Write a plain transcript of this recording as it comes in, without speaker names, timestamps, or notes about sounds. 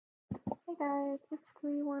guys, it's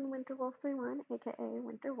 31WinterWolf31, aka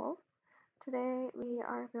WinterWolf. Today we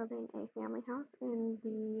are building a family house in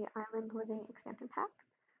the Island Living expansion pack.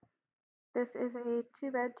 This is a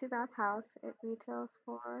 2-bed, 2-bath house. It retails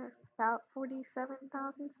for about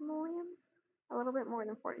 47,000 simoleons, a little bit more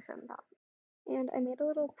than 47,000. And I made a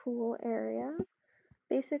little pool area.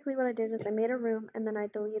 Basically what I did is I made a room and then I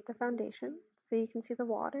deleted the foundation so you can see the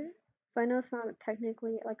water. So I know it's not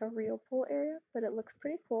technically like a real pool area, but it looks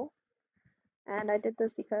pretty cool. And I did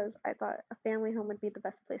this because I thought a family home would be the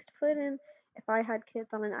best place to put in. If I had kids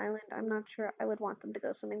on an island, I'm not sure I would want them to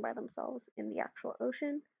go swimming by themselves in the actual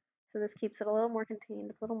ocean. So this keeps it a little more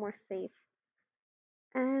contained, it's a little more safe.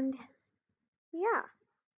 And yeah,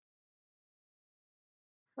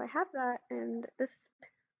 so I have that, and this,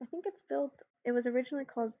 I think it's built, it was originally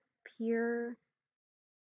called Pure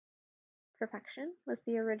Perfection, was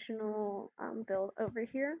the original build over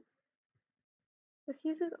here. This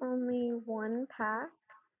uses only one pack.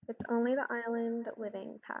 It's only the Island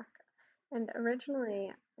Living pack. And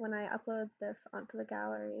originally, when I uploaded this onto the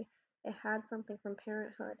gallery, it had something from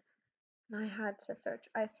Parenthood, and I had to search.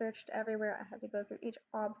 I searched everywhere. I had to go through each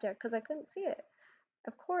object because I couldn't see it.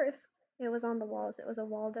 Of course, it was on the walls. It was a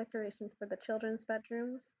wall decoration for the children's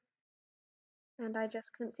bedrooms, and I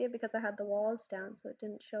just couldn't see it because I had the walls down, so it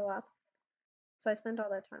didn't show up. So I spent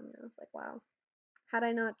all that time, and I was like, wow, had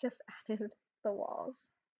I not just added the walls.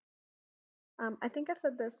 I think I've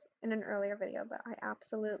said this in an earlier video, but I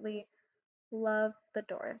absolutely love the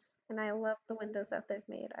doors and I love the windows that they've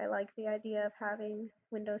made. I like the idea of having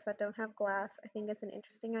windows that don't have glass. I think it's an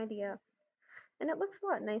interesting idea. And it looks a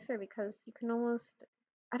lot nicer because you can almost,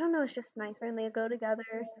 I don't know, it's just nicer and they go together.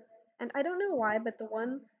 And I don't know why, but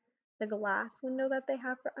the glass window that they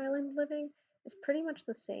have for Island Living is pretty much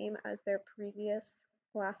the same as their previous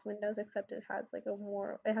glass windows, except it has like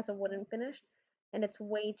it has a wooden finish and it's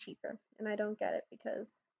way cheaper. And I don't get it because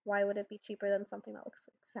why would it be cheaper than something that looks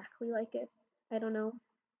exactly like it? I don't know.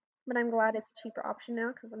 But I'm glad it's a cheaper option now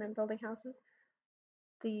because when I'm building houses,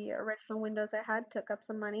 the original windows I had took up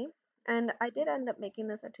some money. And I did end up making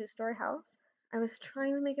this a 2-story house. I was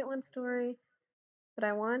trying to make it 1 story, but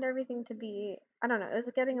I wanted everything to be, I don't know, it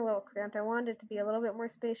was getting a little cramped. I wanted it to be a little bit more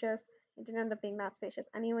spacious. It didn't end up being that spacious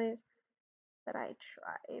anyways, but I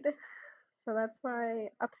tried. So that's why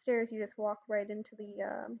upstairs you just walk right into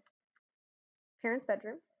the parents'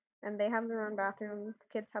 bedroom, and they have their own bathroom.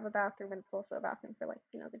 The kids have a bathroom, and it's also a bathroom for like,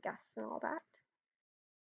 the guests and all that.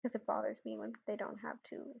 Because it bothers me when they don't have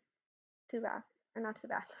two bath or not two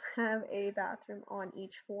baths, have a bathroom on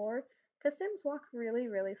each floor. Because Sims walk really,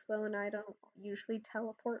 really slow, and I don't usually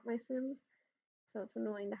teleport my Sims, so it's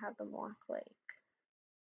annoying to have them walk like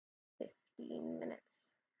 15 minutes.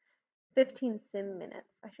 15 sim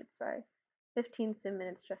minutes, I should say. 15 sim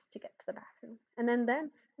minutes just to get to the bathroom. And then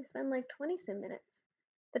I spend like 20 sim minutes.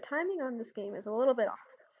 The timing on this game is a little bit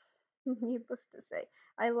off, needless to say.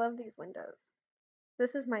 I love these windows.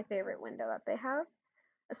 This is my favorite window that they have,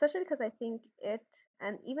 especially because I think it,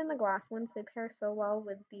 and even the glass ones, they pair so well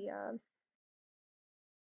with the,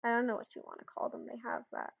 I don't know what you want to call them. They have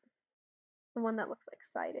that, the one that looks like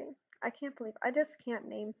siding. I just can't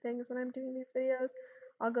name things when I'm doing these videos.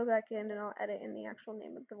 I'll go back in and I'll edit in the actual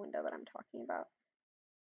name of the window that I'm talking about.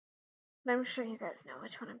 But I'm sure you guys know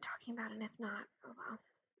which one I'm talking about, and if not, oh well.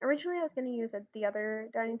 Originally I was going to use the other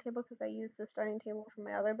dining table because I used this dining table for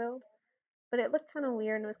my other build, but it looked kind of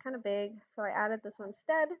weird and it was kind of big, so I added this one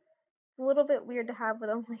instead. It's a little bit weird to have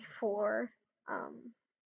with only what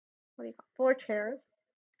do you call it? 4 chairs.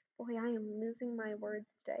 Boy, I am losing my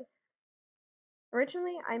words today.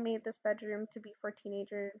 Originally, I made this bedroom to be for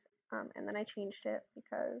teenagers, and then I changed it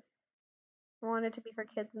because I wanted it to be for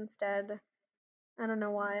kids instead. I don't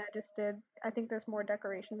know why, I just did. I think there's more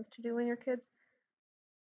decorations to do when you're kids.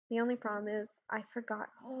 The only problem is I forgot.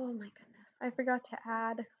 Oh my goodness. I forgot to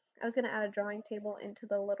add. I was going to add a drawing table into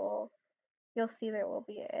the little. You'll see there will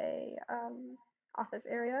be a office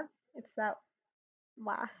area. It's that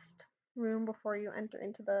last room before you enter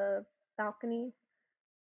into the balcony.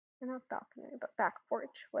 Or not balcony, but back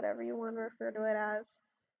porch, whatever you want to refer to it as.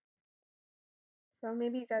 So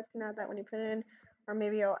maybe you guys can add that when you put it in, or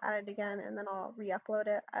maybe I'll add it again and then I'll re-upload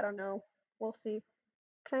it. I don't know. We'll see.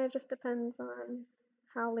 Kind of just depends on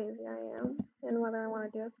how lazy I am and whether I want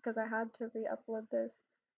to do it, because I had to re-upload this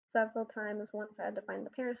several times. Once I had to find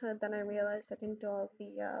the Parenthood, then I realized I didn't do all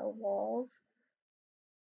the walls,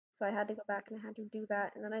 so I had to go back and I had to do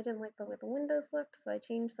that, and then I didn't like the way the windows looked, so I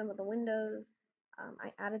changed some of the windows.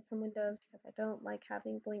 I added some windows because I don't like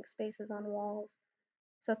having blank spaces on walls.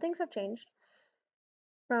 So things have changed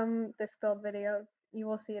from this build video. You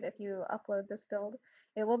will see it if you upload this build.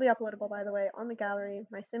 It will be uploadable, by the way, on the gallery.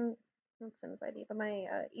 My sim not Sims ID, but my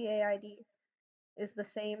EA ID is the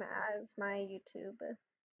same as my YouTube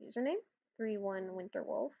username,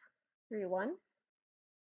 31WinterWolf. 31.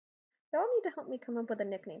 Y'all need to help me come up with a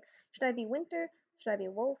nickname. Should I be Winter? Should I be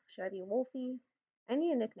Wolf? Should I be Wolfie? I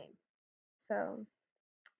need a nickname. So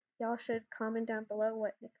y'all should comment down below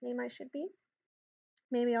what nickname I should be.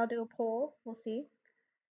 Maybe I'll do a poll. We'll see.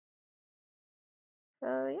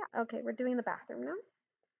 So yeah, okay, we're doing the bathroom now.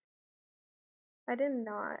 I did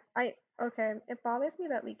not. Okay, it bothers me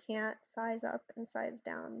that we can't size up and size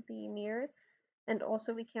down the mirrors, and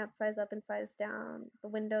also we can't size up and size down the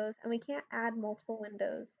windows, and we can't add multiple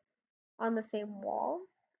windows on the same wall.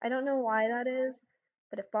 I don't know why that is,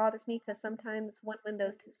 but it bothers me because sometimes one window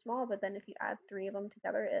is too small, but then if you add three of them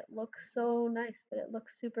together, it looks so nice, but it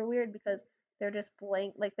looks super weird because they're just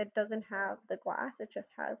blank, like that doesn't have the glass, it just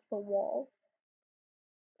has the wall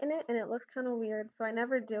in it, and it looks kind of weird, so I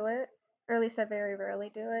never do it, or at least I very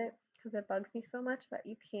rarely do it, because it bugs me so much that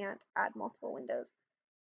you can't add multiple windows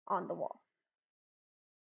on the wall.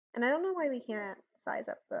 And I don't know why we can't size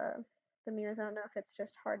up the mirrors. I don't know if it's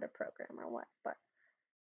just hard to program or what, but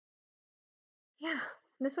yeah,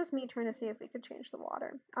 this was me trying to see if we could change the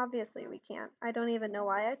water. Obviously we can't. I don't even know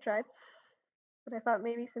why I tried, but I thought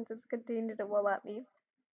maybe since it's contained it will let me.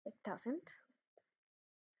 It doesn't.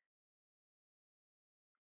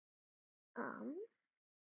 Um,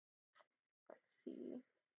 let's see.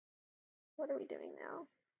 What are we doing now?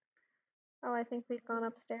 Oh, I think we've gone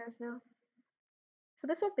upstairs now. So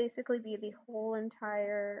this will basically be the whole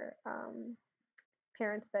entire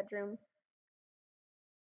parents' bedroom.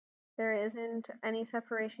 There isn't any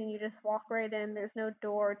separation. You just walk right in. There's no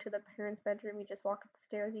door to the parents' bedroom. You just walk up the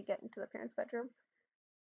stairs, you get into the parents' bedroom,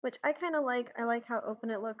 which I kind of like. I like how open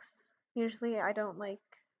it looks. Usually I don't like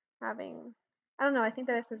having, I don't know, I think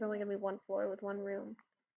that if there's only gonna be one floor with one room,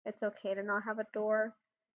 it's okay to not have a door.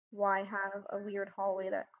 Why have a weird hallway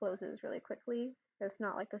that closes really quickly? It's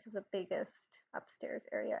not like this is the biggest upstairs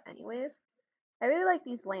area anyways. I really like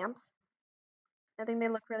these lamps. I think they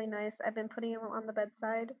look really nice. I've been putting them on the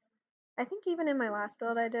bedside. I think even in my last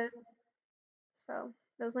build I did. So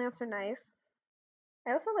those lamps are nice.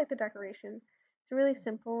 I also like the decoration. It's really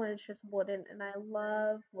simple and it's just wooden, and I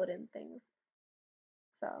love wooden things.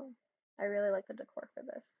 So I really like the decor for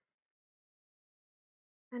this.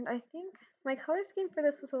 And I think my color scheme for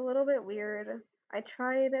this was a little bit weird.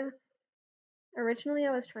 Originally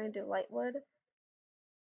I was trying to do light wood,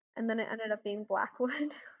 and then it ended up being black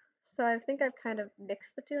wood. So I think I've kind of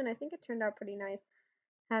mixed the two, and I think it turned out pretty nice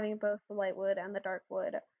having both the light wood and the dark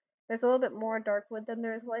wood. There's a little bit more dark wood than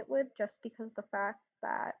there is light wood, just because the fact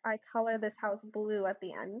that I color this house blue at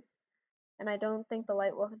the end, and I don't think the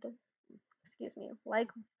light wood, excuse me, like,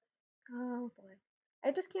 oh boy,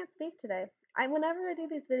 I just can't speak today. Whenever I do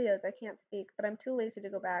these videos, I can't speak, but I'm too lazy to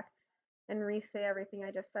go back and re-say everything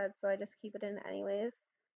I just said, so I just keep it in anyways.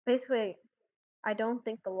 Basically, I don't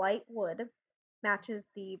think the light wood matches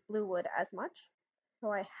the blue wood as much,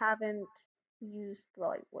 so I haven't used the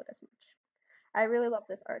light wood as much. I really love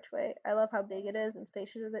this archway. I love how big it is and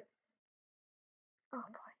spacious it. Oh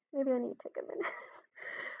boy, maybe I need to take a minute.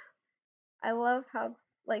 I love how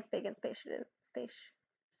like big and spacious.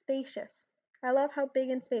 I love how big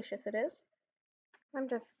and spacious it is.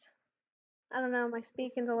 I don't know, my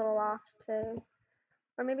speaking's a little off too.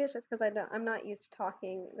 Or maybe it's just because I'm not used to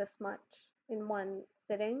talking this much in one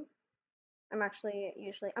sitting. I'm actually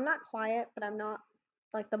usually, I'm not quiet, but I'm not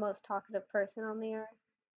like the most talkative person on the earth.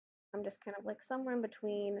 I'm just kind of like somewhere in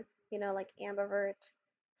between, like ambivert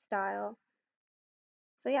style.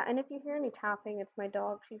 So yeah, and if you hear any tapping, it's my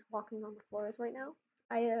dog. She's walking on the floors right now.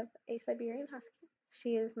 I have a Siberian Husky.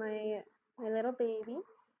 She is my little baby.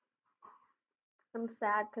 I'm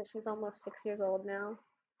sad because she's almost 6 years old now,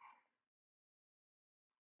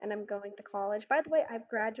 and I'm going to college. By the way, I've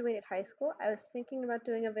graduated high school. I was thinking about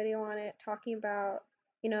doing a video on it, talking about,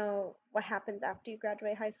 what happens after you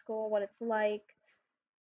graduate high school, what it's like.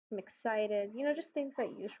 I'm excited. Just things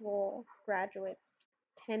that usual graduates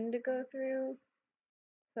tend to go through.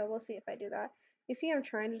 So we'll see if I do that. You see, I'm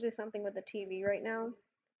trying to do something with the TV right now.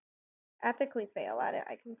 Epically fail at it.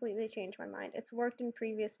 I completely changed my mind. It's worked in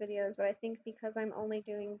previous videos, but I think because I'm only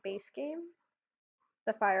doing base game,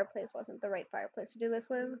 the fireplace wasn't the right fireplace to do this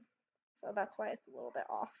with. So that's why it's a little bit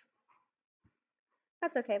off.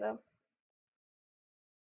 That's okay though.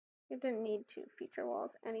 It didn't need two feature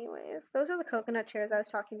walls anyways. Those are the coconut chairs I was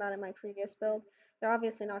talking about in my previous build. They're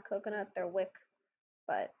obviously not coconut, they're wick,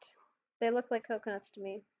 but they look like coconuts to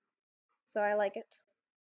me. So I like it.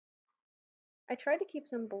 I tried to keep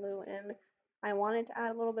some blue in. I wanted to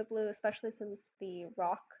add a little bit blue, especially since the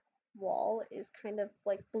rock wall is kind of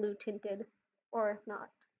like blue tinted, or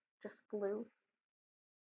not just blue.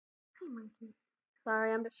 Hi, monkey.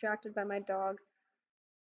 Sorry, I'm distracted by my dog.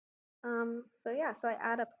 So yeah, so I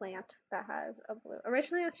add a plant that has a blue.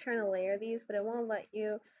 Originally I was trying to layer these, but it won't let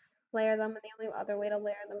you layer them, and the only other way to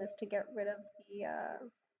layer them is to get rid of the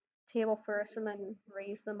table first and then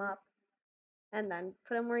raise them up and then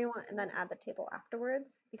put them where you want and then add the table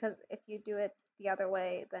afterwards. Because if you do it the other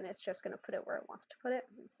way, then it's just going to put it where it wants to put it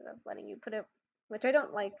instead of letting you put it, which I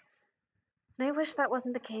don't like. And I wish that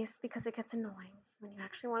wasn't the case because it gets annoying when you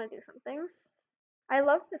actually want to do something. I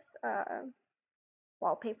love this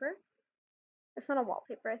wallpaper. It's not a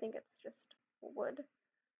wallpaper, I think it's just wood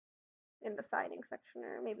in the siding section,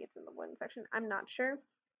 or maybe it's in the wooden section. I'm not sure.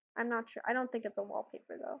 I'm not sure. I don't think it's a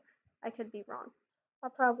wallpaper though. I could be wrong. I'll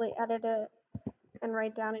probably edit it and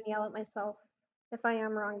write down and yell at myself if I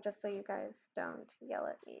am wrong, just so you guys don't yell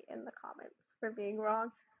at me in the comments for being wrong.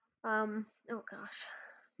 Oh gosh,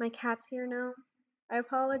 my cat's here now. I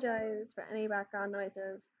apologize for any background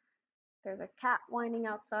noises. There's a cat whining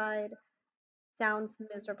outside. Sounds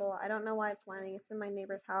miserable. I don't know why it's whining. It's in my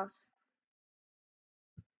neighbor's house.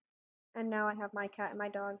 And now I have my cat and my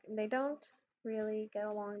dog, and they don't really get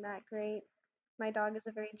along that great. My dog is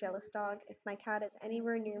a very jealous dog. If my cat is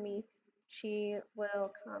anywhere near me, she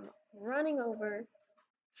will come running over,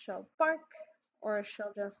 she'll bark, or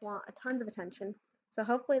she'll just want a tons of attention. So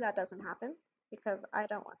hopefully that doesn't happen because I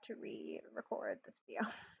don't want to re-record this video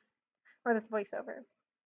or this voiceover.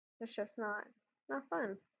 It's just not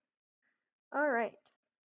fun. All right,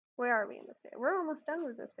 where are we in this video? We're almost done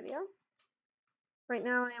with this video. Right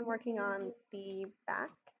now I am working on the back.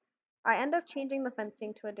 I end up changing the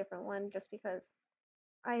fencing to a different one just because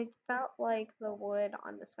I felt like the wood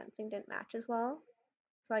on this fencing didn't match as well,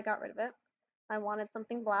 so I got rid of it. I wanted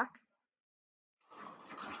something black.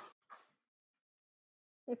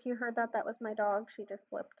 If you heard that, that was my dog. She just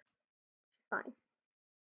slipped. She's fine.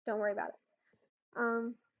 Don't worry about it.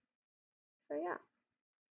 So yeah.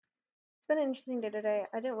 It's been an interesting day today.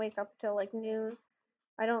 I didn't wake up till like noon.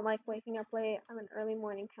 I don't like waking up late. I'm an early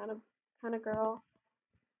morning kind of girl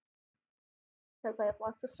because I have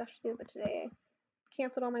lots of stuff to do, but today I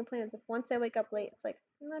canceled all my plans. If once I wake up late, it's like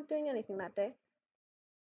I'm not doing anything that day.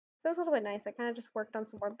 So it was a little bit nice. I kind of just worked on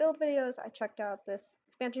some more build videos. I checked out this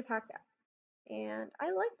expansion pack and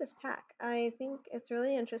I like this pack. I think it's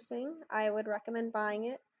really interesting. I would recommend buying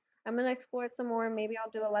it. I'm going to explore it some more. Maybe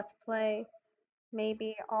I'll do a let's play.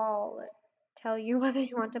 Maybe I'll tell you whether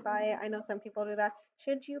you want to buy it. I know some people do that.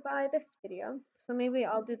 Should you buy this video? So maybe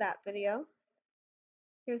I'll do that video.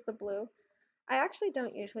 Here's the blue. I actually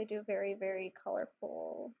don't usually do very, very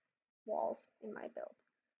colorful walls in my builds.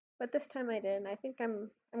 But this time I did, and I think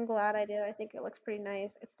I'm glad I did. I think it looks pretty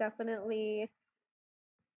nice. It's definitely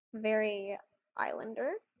very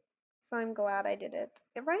Islander, so I'm glad I did it.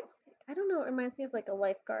 I don't know, it reminds me of like a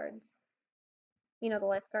lifeguard's, the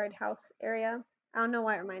lifeguard house area. I don't know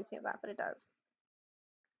why it reminds me of that, but it does.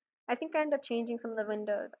 I think I end up changing some of the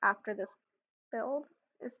windows after this build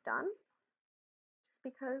is done,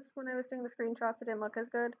 just because when I was doing the screenshots it didn't look as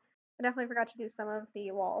good. I definitely forgot to do some of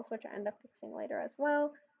the walls, which I end up fixing later as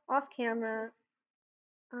well, off camera.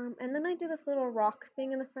 And then I do this little rock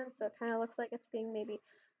thing in the front, so it kind of looks like it's being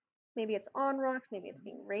maybe it's on rocks, maybe it's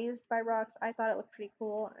being raised by rocks. I thought it looked pretty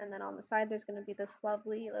cool. And then on the side, there's going to be this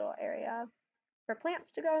lovely little area for plants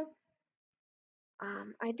to go.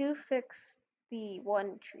 I do fix the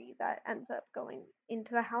one tree that ends up going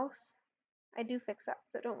into the house. I do fix that,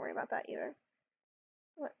 so don't worry about that either.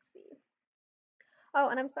 Let's see. Oh,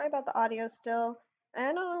 and I'm sorry about the audio still. I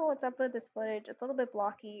don't know what's up with this footage. It's a little bit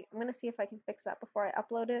blocky. I'm gonna see if I can fix that before I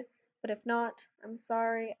upload it. But if not, I'm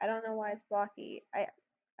sorry. I don't know why it's blocky.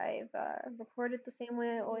 I've recorded the same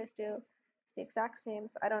way I always do. It's the exact same,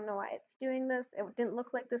 so I don't know why it's doing this. It didn't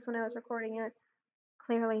look like this when I was recording it.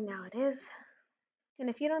 Clearly now it is. And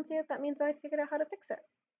if you don't see it, that means I figured out how to fix it.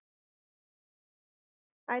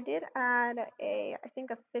 I did add I think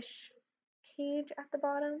a fish cage at the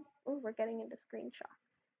bottom. Oh, we're getting into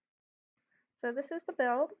screenshots. So this is the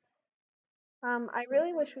build. I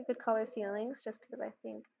really wish we could color ceilings just because I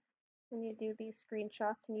think when you do these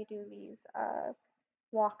screenshots and you do these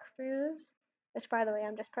walkthroughs, which by the way,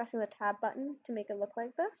 I'm just pressing the tab button to make it look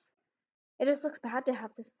like this. It just looks bad to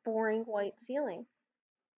have this boring white ceiling.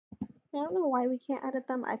 I don't know why we can't edit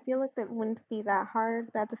them. I feel like that wouldn't be that hard,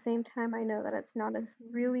 but at the same time, I know that it's not a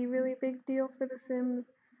really, really big deal for The Sims.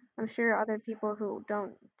 I'm sure other people who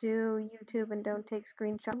don't do YouTube and don't take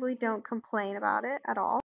screenshots really don't complain about it at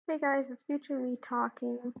all. Hey guys, it's future me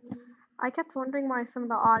talking. I kept wondering why some of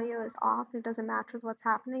the audio is off and it doesn't match with what's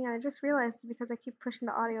happening, and I just realized it's because I keep pushing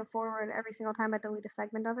the audio forward every single time I delete a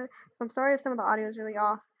segment of it. So I'm sorry if some of the audio is really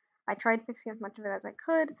off. I tried fixing as much of it as I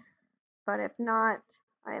could, but if not,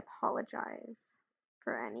 I apologize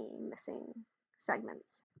for any missing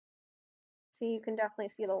segments. See, you can definitely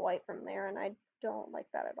see the white from there, and I don't like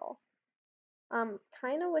that at all.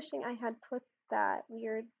 Kind of wishing I had put that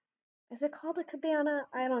weird, is it called a cabana?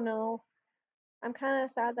 I don't know. I'm kind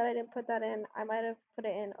of sad that I didn't put that in. I might have put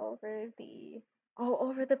it in over the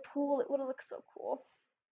pool. It would have looked so cool.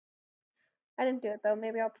 I didn't do it though.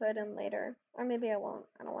 Maybe I'll put it in later, or maybe I won't.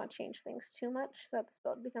 I don't want to change things too much so that this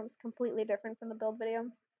build becomes completely different from the build video.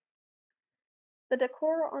 The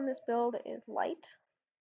decor on this build is light.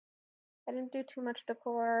 I didn't do too much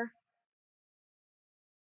decor.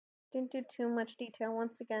 Didn't do too much detail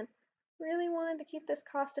once again. Really wanted to keep this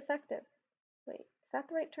cost effective. Wait, is that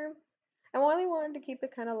the right term? I really wanted to keep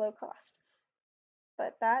it kind of low cost,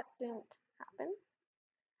 but that didn't happen.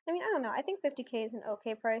 I mean, I don't know. I think 50K is an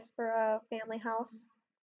okay price for a family house,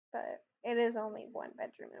 but it is only one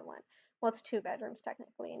bedroom and one. Well, it's two bedrooms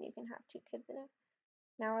technically, and you can have two kids in it.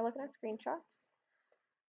 Now we're looking at screenshots.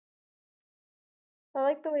 I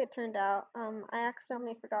like the way it turned out. I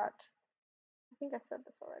accidentally forgot. I think I've said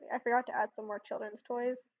this already. I forgot to add some more children's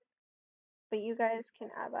toys, but you guys can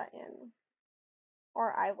add that in,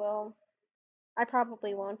 or I will. I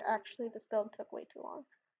probably won't actually. This build took way too long.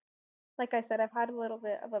 Like I said, I've had a little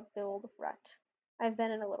bit of a build rut. I've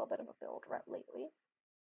been in a little bit of a build rut lately.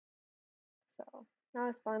 So, not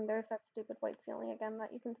as fun. There's that stupid white ceiling again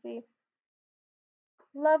that you can see.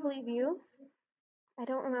 Lovely view. I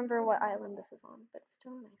don't remember what island this is on, but it's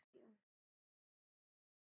still a nice view.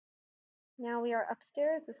 Now we are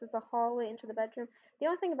upstairs. This is the hallway into the bedroom. The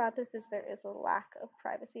only thing about this is there is a lack of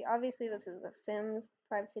privacy. Obviously, this is The Sims.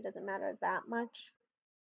 Privacy doesn't matter that much.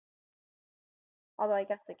 Although I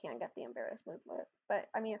guess they can get the embarrassed movement. But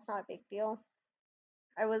I mean, it's not a big deal.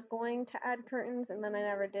 I was going to add curtains and then I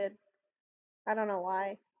never did. I don't know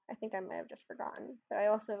why. I think I might have just forgotten. But I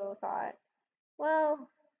also thought, well,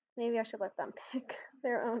 maybe I should let them pick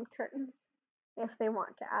their own curtains if they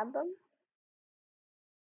want to add them.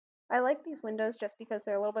 I like these windows just because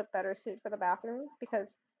they're a little bit better suited for the bathrooms because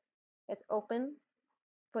it's open,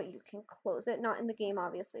 but you can close it. Not in the game,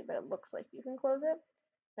 obviously, but it looks like you can close it.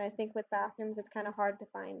 And I think with bathrooms, it's kind of hard to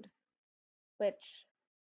find which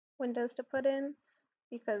windows to put in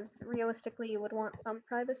because realistically, you would want some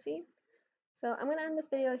privacy. So I'm going to end this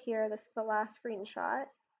video here. This is the last screenshot.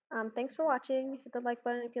 Thanks for watching. Hit the like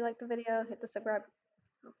button if you liked the video. Hit the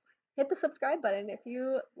subscribe button if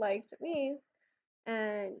you liked me.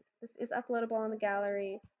 And this is uploadable on the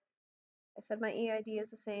gallery. I said my EID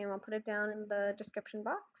is the same. I'll put it down in the description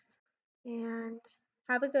box. And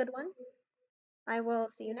have a good one. I will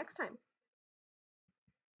see you next time.